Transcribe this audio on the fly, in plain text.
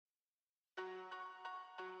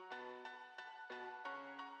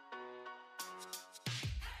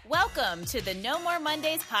Welcome to the No More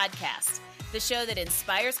Mondays podcast, the show that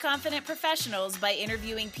inspires confident professionals by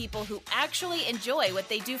interviewing people who actually enjoy what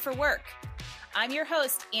they do for work. I'm your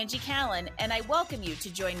host, Angie Callen, and I welcome you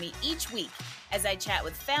to join me each week as I chat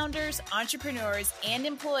with founders, entrepreneurs, and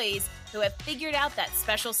employees who have figured out that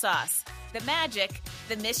special sauce, the magic,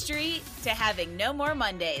 the mystery to having no more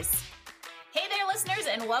Mondays. Hey there, listeners,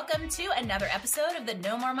 and welcome to another episode of the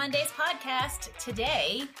No More Mondays podcast.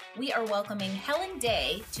 Today, we are welcoming Helen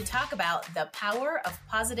Day to talk about the power of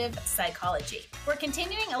positive psychology. We're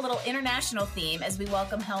continuing a little international theme as we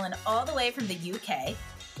welcome Helen all the way from the UK,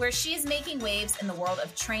 where she is making waves in the world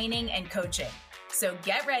of training and coaching. So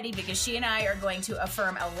get ready, because she and I are going to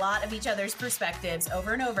affirm a lot of each other's perspectives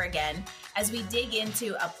over and over again as we dig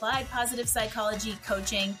into applied positive psychology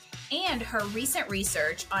coaching and her recent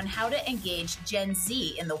research on how to engage Gen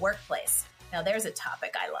Z in the workplace. Now, there's a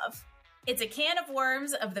topic I love. It's a can of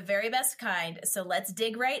worms of the very best kind, so let's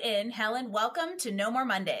dig right in. Helen, welcome to No More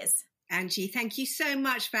Mondays. Angie, thank you so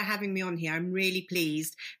much for having me on here. I'm really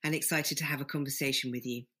pleased and excited to have a conversation with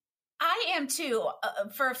you. I am too,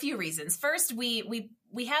 for a few reasons. First, we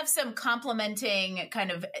have some complementing kind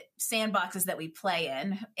of sandboxes that we play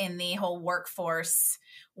in the whole workforce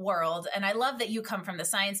world. And I love that you come from the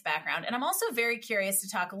science background. And I'm also very curious to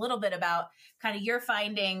talk a little bit about kind of your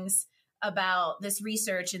findings about this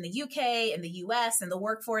research in the UK and the US and the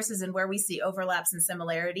workforces and where we see overlaps and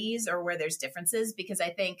similarities or where there's differences, because I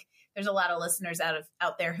think there's a lot of listeners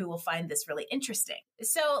out there who will find this really interesting.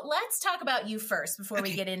 So let's talk about you first before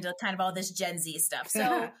we get into kind of all this Gen Z stuff.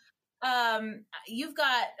 So you've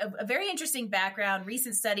got a very interesting background,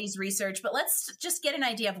 recent studies, research, but let's just get an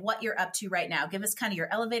idea of what you're up to right now. Give us kind of your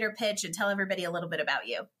elevator pitch and tell everybody a little bit about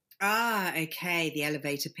you. Okay. The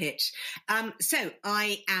elevator pitch. So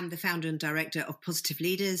I am the founder and director of Positive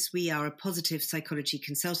Leaders. We are a positive psychology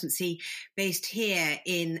consultancy based here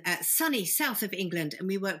in sunny south of England. And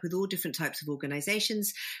we work with all different types of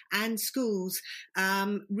organizations and schools,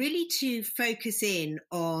 really to focus in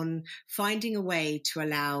on finding a way to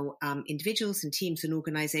allow individuals and teams and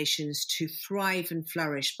organizations to thrive and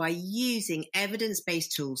flourish by using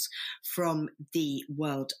evidence-based tools from the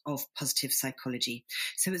world of positive psychology.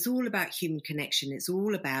 So it's all about human connection. It's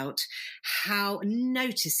all about how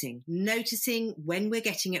noticing when we're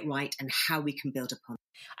getting it right and how we can build upon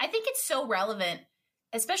it. I think it's so relevant,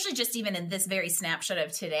 especially just even in this very snapshot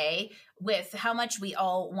of today, with how much we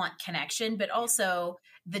all want connection, but also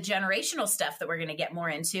the generational stuff that we're going to get more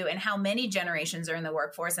into and how many generations are in the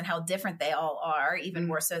workforce and how different they all are, even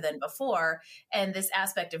more so than before. And this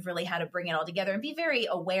aspect of really how to bring it all together and be very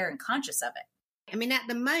aware and conscious of it. I mean, at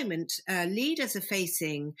the moment, leaders are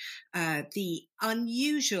facing the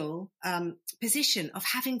unusual position of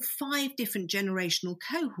having 5 different generational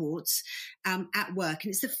cohorts at work.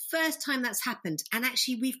 And it's the first time that's happened. And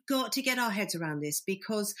actually, we've got to get our heads around this,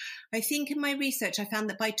 because I think in my research, I found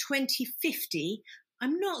that by 2050,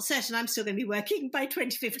 I'm not certain I'm still going to be working by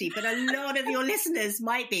 2050, but a lot of your listeners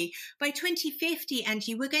might be. By 2050,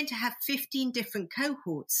 Angie, we're going to have 15 different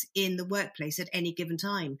cohorts in the workplace at any given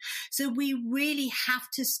time. So we really have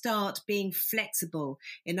to start being flexible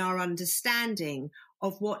in our understanding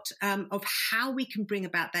of of how we can bring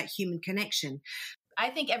about that human connection. I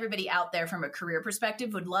think everybody out there from a career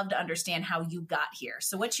perspective would love to understand how you got here.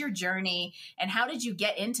 So what's your journey and how did you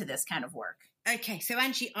get into this kind of work? Okay, so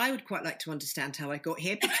Angie, I would quite like to understand how I got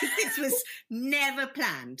here, because this was never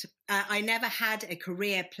planned. I never had a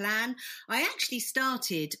career plan. I actually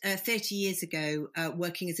started 30 years ago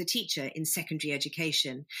working as a teacher in secondary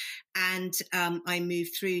education. And I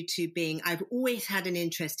moved through to I've always had an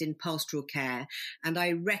interest in pastoral care. And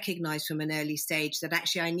I recognized from an early stage that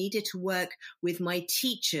actually I needed to work with my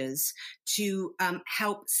teachers to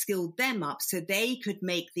help skill them up so they could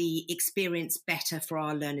make the experience better for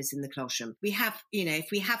our learners in the classroom. If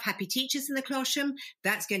we have happy teachers in the classroom,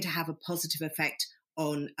 that's going to have a positive effect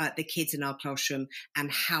on the kids in our classroom and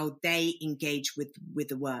how they engage with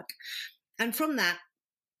the work. And from that,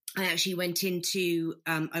 I actually went into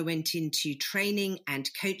training and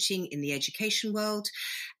coaching in the education world.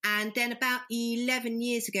 And then about 10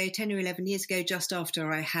 or 11 years ago, just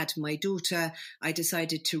after I had my daughter, I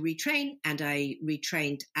decided to retrain, and I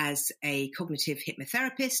retrained as a cognitive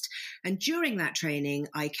hypnotherapist. And during that training,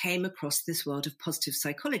 I came across this world of positive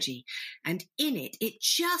psychology. And in it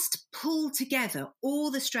just pulled together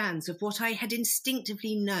all the strands of what I had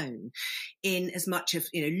instinctively known, in as much of,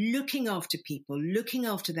 looking after people, looking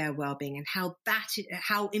after their well-being, and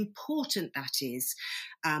how important that is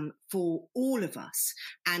for all of us.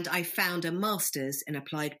 And I found a master's in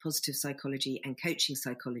applied positive psychology and coaching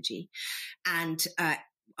psychology. And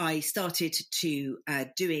I started to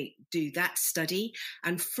do that study.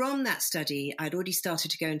 And from that study, I'd already started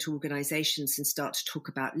to go into organizations and start to talk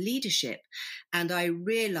about leadership. And I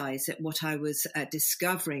realized that what I was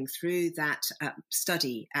discovering through that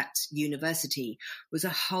study at university was a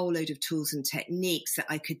whole load of tools and techniques that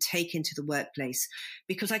I could take into the workplace.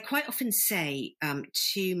 Because I quite often say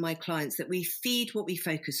to my clients that we feed what we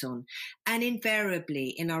focus on. And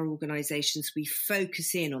invariably in our organizations, we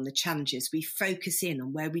focus in on the challenges. We focus in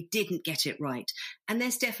on where we didn't get it right. And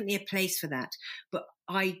there's definitely a place for that. But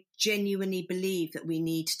I genuinely believe that we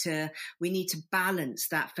need to balance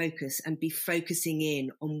that focus and be focusing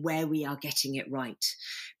in on where we are getting it right,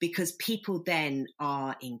 because people then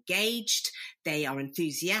are engaged, they are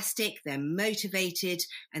enthusiastic, they're motivated,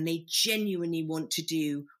 and they genuinely want to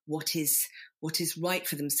do what is right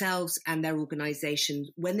for themselves and their organization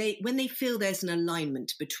when they feel there's an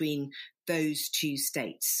alignment between those two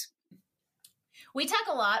states. We talk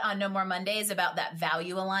a lot on No More Mondays about that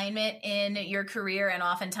value alignment in your career, and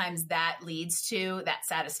oftentimes that leads to that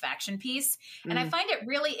satisfaction piece. And I find it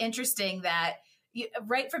really interesting that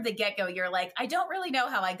right from the get-go, you're like, I don't really know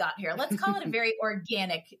how I got here. Let's call it a very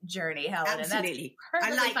organic journey, Helen. Absolutely. And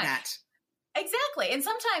that's I like that. Exactly. And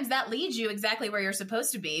sometimes that leads you exactly where you're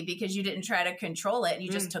supposed to be because you didn't try to control it. And you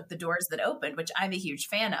just took the doors that opened, which I'm a huge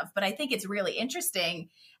fan of. But I think it's really interesting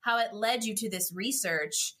how it led you to this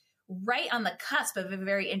research right on the cusp of a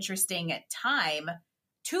very interesting time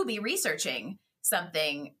to be researching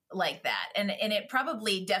something like that. And it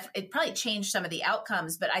probably changed some of the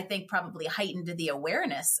outcomes, but I think probably heightened the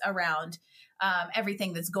awareness around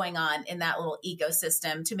everything that's going on in that little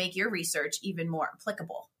ecosystem to make your research even more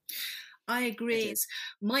applicable. I agree. It's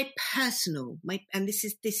and this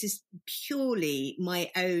is purely my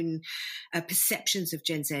own perceptions of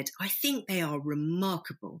Gen Z. I think they are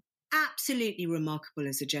remarkable. Absolutely remarkable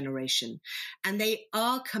as a generation. And they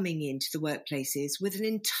are coming into the workplaces with an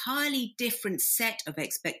entirely different set of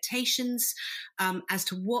expectations as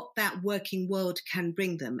to what that working world can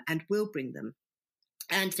bring them and will bring them.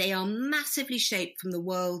 And they are massively shaped from the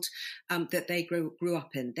world that they grew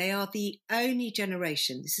up in. They are the only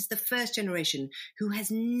generation. This is the first generation who has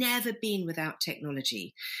never been without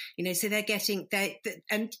technology. So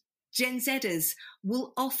and Gen Zers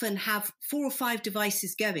will often have 4 or 5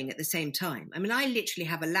 devices going at the same time. I mean, I literally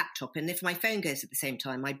have a laptop, and if my phone goes at the same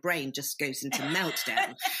time, my brain just goes into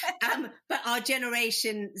meltdown. But our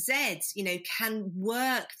generation Zs, can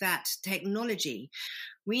work that technology.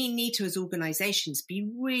 We need to, as organizations, be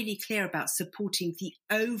really clear about supporting the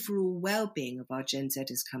overall well-being of our Gen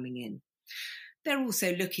Zers coming in. They're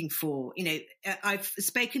also looking for, I've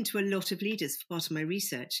spoken to a lot of leaders for part of my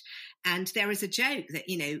research, and there is a joke that,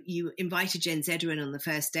 you invite a Gen Zer in on the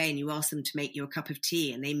first day and you ask them to make you a cup of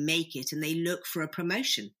tea, and they make it and they look for a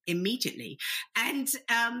promotion immediately. And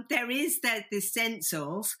there is this sense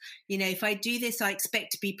of, if I do this, I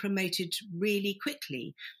expect to be promoted really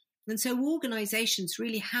quickly. And so organizations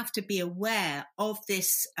really have to be aware of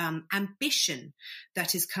this ambition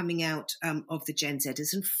that is coming out of the Gen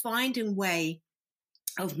Zers and find a way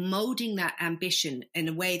of molding that ambition in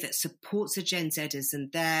a way that supports the Gen Zers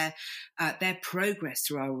and their progress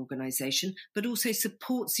through our organization, but also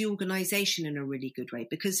supports the organization in a really good way.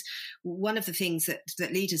 Because one of the things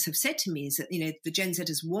that leaders have said to me is that, the Gen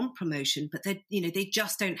Zers want promotion, but they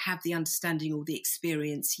just don't have the understanding or the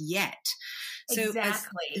experience yet. So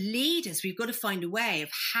exactly. As leaders, we've got to find a way of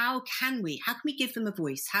how can we give them a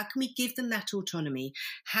voice? How can we give them that autonomy?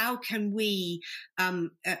 How can we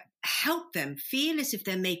help them feel as if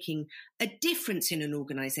they're making a difference in an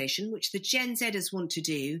organization, which the Gen Zers want to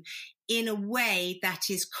do, in a way that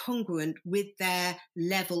is congruent with their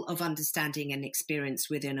level of understanding and experience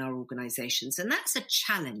within our organizations. And that's a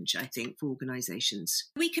challenge, I think, for organizations.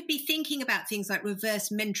 We could be thinking about things like reverse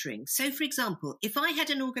mentoring. So, for example, if I had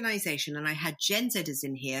an organization and I had Gen Zers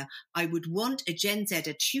in here, I would want a Gen Zer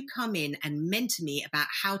to come in and mentor me about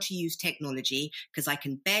how to use technology, because I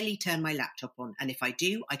can barely turn my laptop on. And if I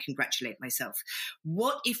do, I congratulate myself.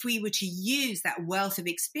 What if we were to use that wealth of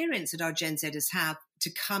experience that our Gen Zers have to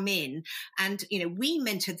come in and, we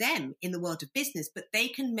mentor them in the world of business, but they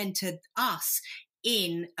can mentor us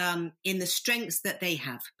in the strengths that they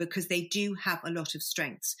have, because they do have a lot of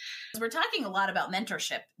strengths. We're talking a lot about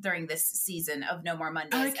mentorship during this season of No More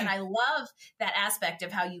Mondays. Okay. And I love that aspect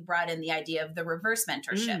of how you brought in the idea of the reverse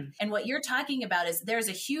mentorship. And what you're talking about is there's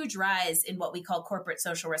a huge rise in what we call corporate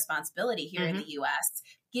social responsibility here in the US,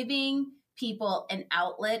 giving people an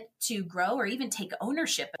outlet to grow or even take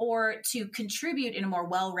ownership or to contribute in a more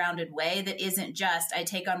well-rounded way that isn't just, I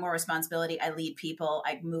take on more responsibility, I lead people,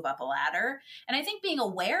 I move up a ladder. And I think being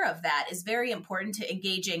aware of that is very important to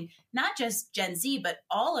engaging not just Gen Z, but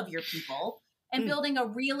all of your people and building a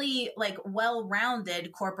really like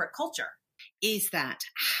well-rounded corporate culture. Is that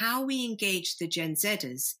how we engage the Gen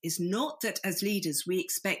Zers is not that as leaders we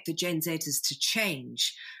expect the Gen Zers to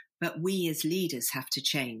change, but we as leaders have to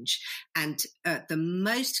change. And the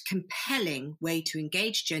most compelling way to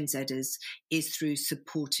engage Gen Zers is through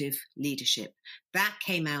supportive leadership. That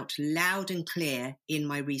came out loud and clear in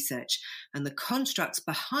my research. And the constructs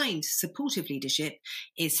behind supportive leadership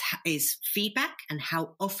is feedback and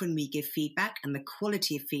how often we give feedback and the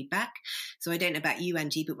quality of feedback. So I don't know about you,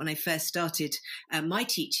 Angie, but when I first started my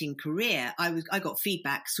teaching career, I got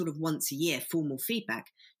feedback sort of once a year, formal feedback.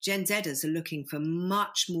 Gen Zers are looking for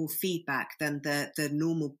much more feedback than the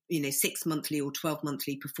normal, 6 monthly or 12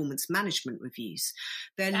 monthly performance management reviews.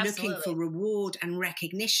 They're looking for reward and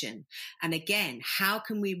recognition. And again, how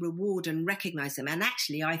can we reward and recognize them? And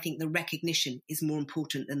actually, I think the recognition is more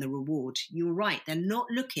important than the reward. You're right. They're not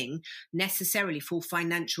looking necessarily for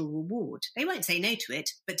financial reward. They won't say no to it.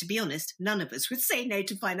 But to be honest, none of us would say no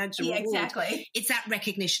to financial reward. Exactly. It's that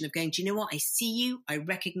recognition of going, do you know what? I see you, I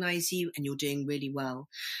recognize you, and you're doing really well.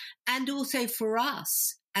 And also for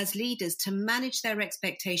us as leaders to manage their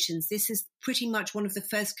expectations. This is pretty much one of the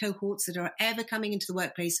first cohorts that are ever coming into the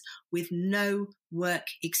workplace with no work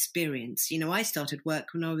experience. I started work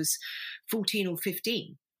when I was 14 or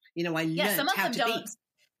 15. I learned how to be.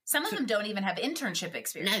 Some of them don't even have internship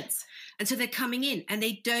experience. No. And so they're coming in and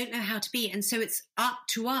they don't know how to be. And so it's up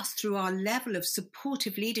to us through our level of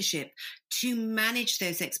supportive leadership to manage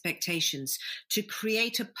those expectations, to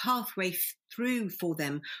create a pathway through for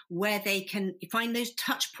them where they can find those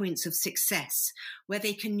touch points of success, where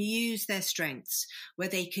they can use their strengths, where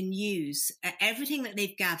they can use everything that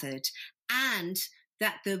they've gathered, and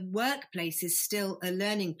that the workplace is still a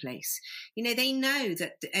learning place. They know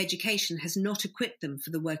that the education has not equipped them for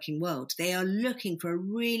the working world. They are looking for a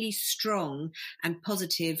really strong and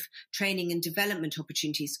positive training and development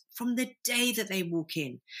opportunities from the day that they walk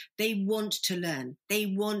in. They want to learn. They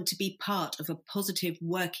want to be part of a positive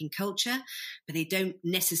working culture, but they don't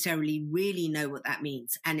necessarily really know what that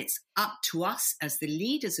means. And it's up to us as the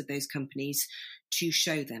leaders of those companies to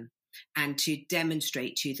show them and to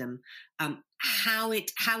demonstrate to them how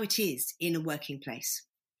it is in a working place.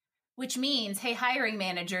 Which means, hey, hiring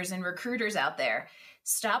managers and recruiters out there,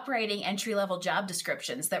 stop writing entry-level job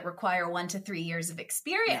descriptions that require 1 to 3 years of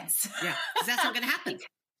experience. Yeah, because that's not going to happen.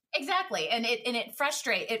 Exactly, and it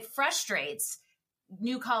frustrates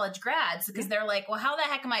new college grads because they're like, well, how the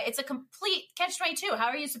heck am I? It's a complete catch-22. How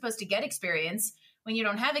are you supposed to get experience when you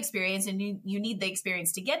don't have experience and you need the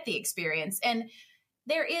experience to get the experience? And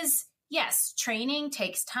there is, yes, training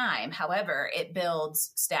takes time. However, it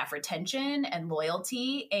builds staff retention and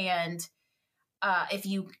loyalty. And if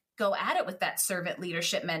you go at it with that servant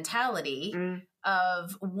leadership mentality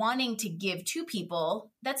of wanting to give to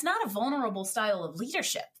people, that's not a vulnerable style of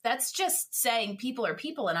leadership. That's just saying people are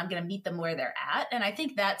people and I'm going to meet them where they're at. And I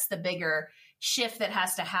think that's the bigger shift that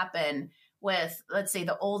has to happen with, let's say,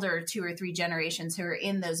 the older 2 or 3 generations who are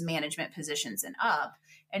in those management positions and up,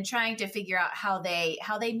 and trying to figure out how they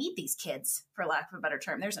meet these kids, for lack of a better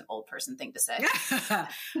term. There's an old person thing to say.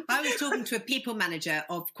 I was talking to a people manager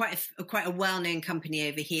of quite a well-known company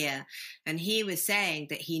over here, and he was saying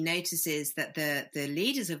that he notices that the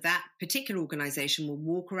leaders of that particular organization will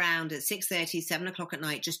walk around at 6:30, 7 o'clock at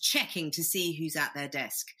night, just checking to see who's at their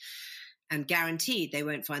desk. And guaranteed they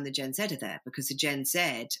won't find the Gen Zer there, because the Gen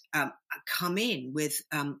Z come in with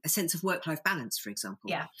a sense of work-life balance, for example.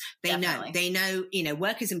 Yeah, they know,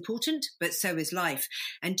 work is important, but so is life.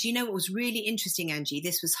 And do you know what was really interesting, Angie?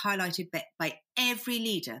 This was highlighted by every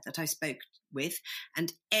leader that I spoke with,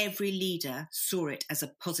 and every leader saw it as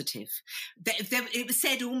a positive. It was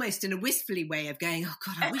said almost in a wistfully way of going, oh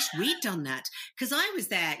God, I wish we'd done that. Because I was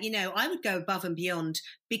there, I would go above and beyond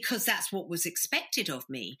because that's what was expected of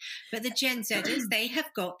me. But the Gen Zers, they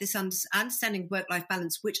have got this understanding of work-life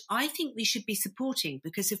balance, which I think we should be supporting,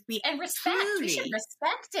 because if we we should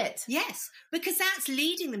respect it. Yes, because that's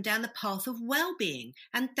leading them down the path of well-being.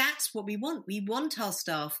 And that's what we want. We want our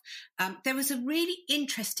staff. There was a really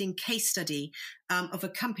interesting case study story of a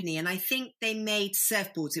company, and I think they made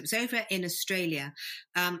surfboards. It was over in Australia,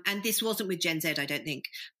 and this wasn't with Gen Z, I don't think,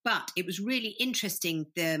 but it was really interesting.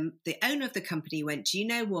 The owner of the company went, "Do you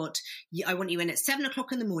know what? I want you in at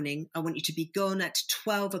 7:00 in the morning. I want you to be gone at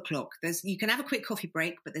 12:00. You can have a quick coffee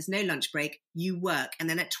break, but there's no lunch break. You work, and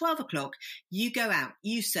then at 12:00 you go out,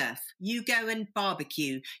 you surf, you go and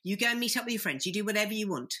barbecue, you go and meet up with your friends, you do whatever you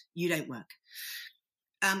want. You don't work."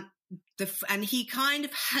 And he kind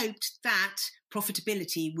of hoped that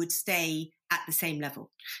profitability would stay at the same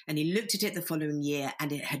level. And he looked at it the following year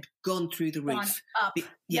and it had gone through the roof. Up.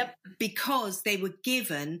 Yep. Because they were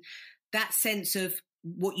given that sense of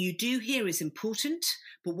what you do here is important,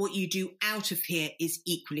 but what you do out of here is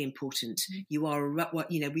equally important.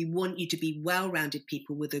 Mm-hmm. We want you to be well-rounded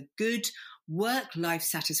people with a good work-life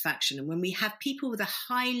satisfaction. And when we have people with a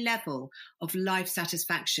high level of life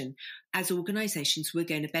satisfaction, as organizations, we're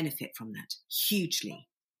going to benefit from that hugely.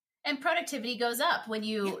 And productivity goes up when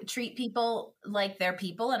you treat people like they're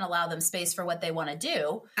people and allow them space for what they want to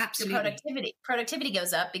do. Absolutely. Productivity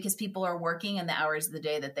goes up because people are working in the hours of the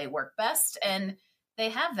day that they work best, and they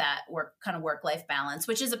have that work-life balance,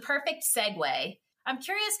 which is a perfect segue. I'm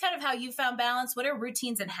curious kind of how you found balance. What are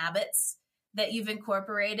routines and habits that you've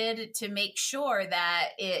incorporated to make sure that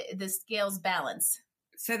the scales balance?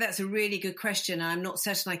 So that's a really good question. I'm not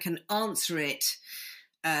certain I can answer it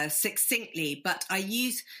succinctly, but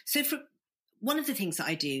one of the things that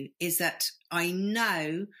I do is that I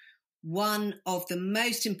know one of the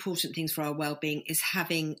most important things for our well-being is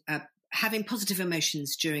having positive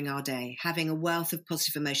emotions during our day, having a wealth of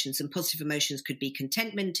positive emotions. And positive emotions could be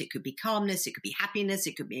contentment, it could be calmness, it could be happiness,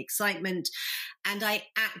 it could be excitement. And I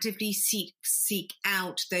actively seek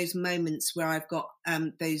out those moments where I've got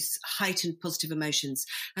those heightened positive emotions.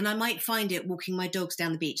 And I might find it walking my dogs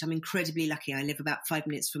down the beach. I'm incredibly lucky. I live about 5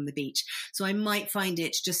 minutes from the beach. So I might find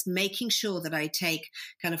it just making sure that I take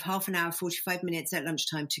kind of half an hour, 45 minutes at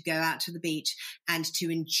lunchtime to go out to the beach and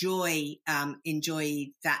to enjoy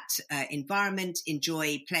that environment,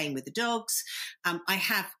 enjoy playing with the dogs. I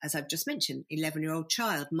have, as I've just mentioned, 11-year-old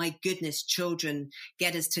child. My goodness, children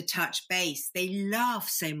get us to touch base. They laugh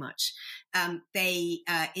so much. They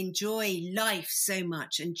enjoy life so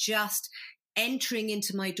much, and just entering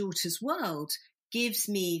into my daughter's world gives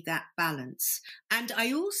me that balance. And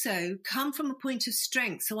I also come from a point of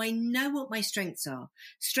strength, so I know what my strengths are.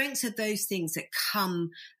 Strengths are those things that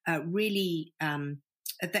come really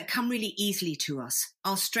easily to us.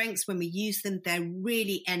 Our strengths, when we use them, they're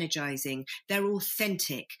really energizing. They're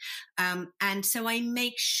authentic. And so I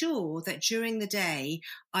make sure that during the day,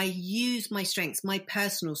 I use my strengths. My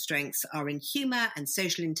personal strengths are in humor and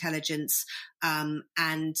social intelligence,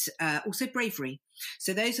 and also bravery.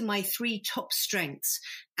 So those are my 3 top strengths.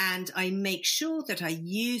 And I make sure that I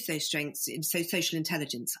use those strengths in social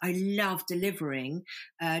intelligence. I love delivering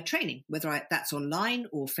training, whether that's online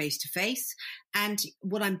or face-to-face. And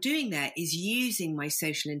what I'm doing there is using my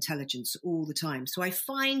social intelligence all the time. So I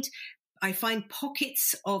find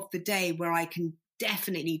pockets of the day where I can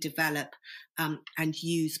definitely develop and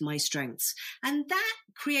use my strengths. And that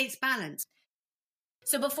creates balance.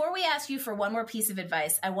 So before we ask you for one more piece of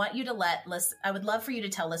advice, I would love for you to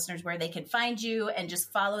tell listeners where they can find you and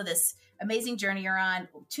just follow this amazing journey you're on.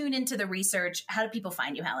 Tune into the research. How do people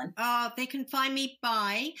find you, Helen? They can find me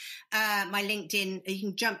by my LinkedIn. You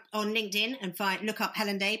can jump on LinkedIn and look up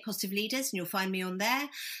Helen Day, Positive Leaders, and you'll find me on there.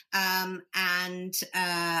 And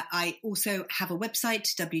I also have a website,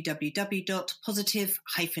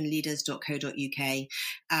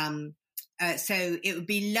 www.positive-leaders.co.uk. So it would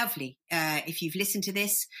be lovely if you've listened to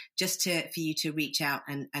this, just for you to reach out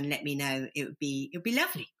and let me know. It would be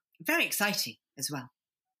lovely, very exciting as well.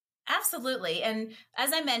 Absolutely. And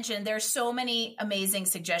as I mentioned, there's so many amazing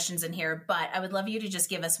suggestions in here, but I would love you to just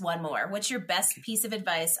give us one more. What's your best piece of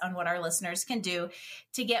advice on what our listeners can do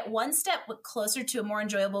to get one step closer to a more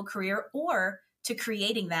enjoyable career or to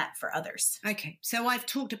creating that for others? Okay. So I've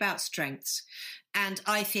talked about strengths. And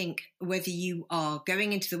I think whether you are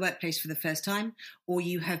going into the workplace for the first time or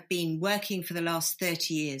you have been working for the last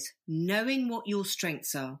 30 years, knowing what your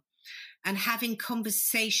strengths are and having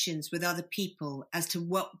conversations with other people as to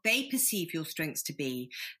what they perceive your strengths to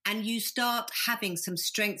be, and you start having some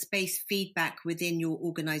strengths-based feedback within your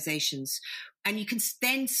organizations, and you can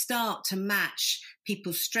then start to match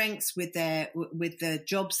people's strengths with the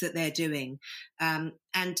jobs that they're doing. And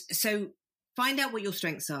so find out what your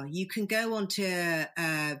strengths are. You can go on to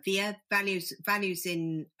VIA, Values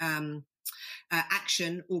in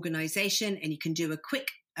Action organization, and you can do a quick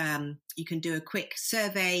you can do a quick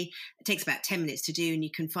survey. It takes about 10 minutes to do, and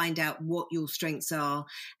you can find out what your strengths are.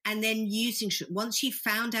 And then once you've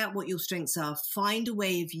found out what your strengths are, find a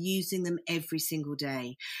way of using them every single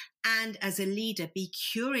day. And as a leader, be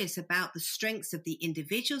curious about the strengths of the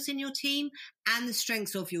individuals in your team and the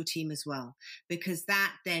strengths of your team as well, because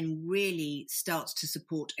that then really starts to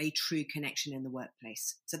support a true connection in the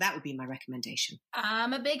workplace. So that would be my recommendation.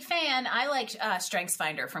 I'm a big fan. I like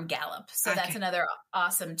StrengthsFinder from Gallup. So that's another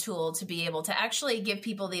awesome tool to be able to actually give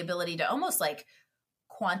people the ability to almost like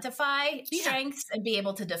quantify strengths and be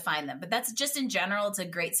able to define them. But that's just in general, it's a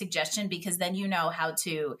great suggestion, because then you know how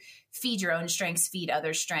to feed your own strengths, feed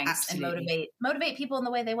other strengths, and motivate people in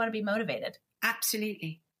the way they want to be motivated.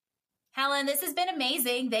 Absolutely. Helen, this has been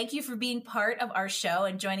amazing. Thank you for being part of our show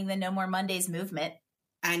and joining the No More Mondays movement.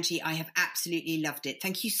 Angie, I have absolutely loved it.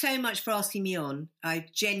 Thank you so much for asking me on. I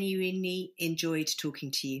genuinely enjoyed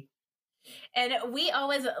talking to you. And we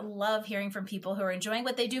always love hearing from people who are enjoying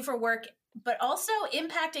what they do for work, but also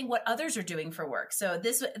impacting what others are doing for work. So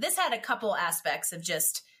this had a couple aspects of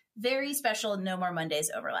just very special No More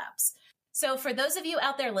Mondays overlaps. So for those of you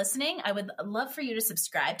out there listening, I would love for you to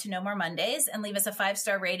subscribe to No More Mondays and leave us a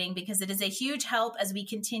 5-star rating, because it is a huge help as we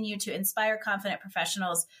continue to inspire confident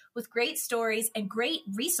professionals with great stories and great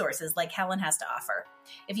resources like Helen has to offer.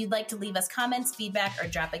 If you'd like to leave us comments, feedback, or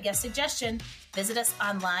drop a guest suggestion, visit us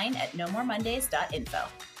online at nomoremondays.info.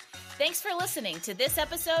 Thanks for listening to this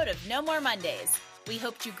episode of No More Mondays. We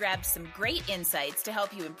hoped you grabbed some great insights to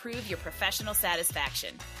help you improve your professional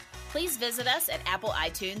satisfaction. Please visit us at Apple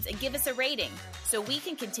iTunes and give us a rating so we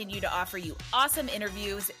can continue to offer you awesome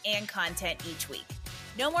interviews and content each week.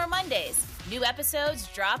 No More Mondays. New episodes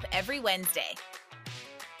drop every Wednesday.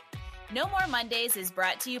 No More Mondays is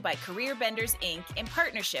brought to you by Career Benders, Inc. in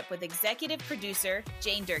partnership with executive producer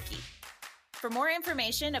Jane Durkee. For more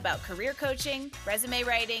information about career coaching, resume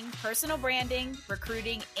writing, personal branding,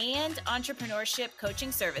 recruiting, and entrepreneurship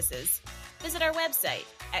coaching services, visit our website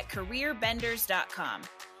at careerbenders.com.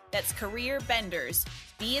 That's Career Benders,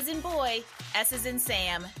 B as in boy, S as in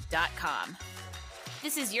Sam.com.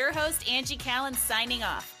 This is your host, Angie Callen, signing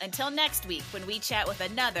off. Until next week, when we chat with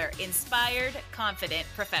another inspired, confident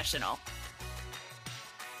professional.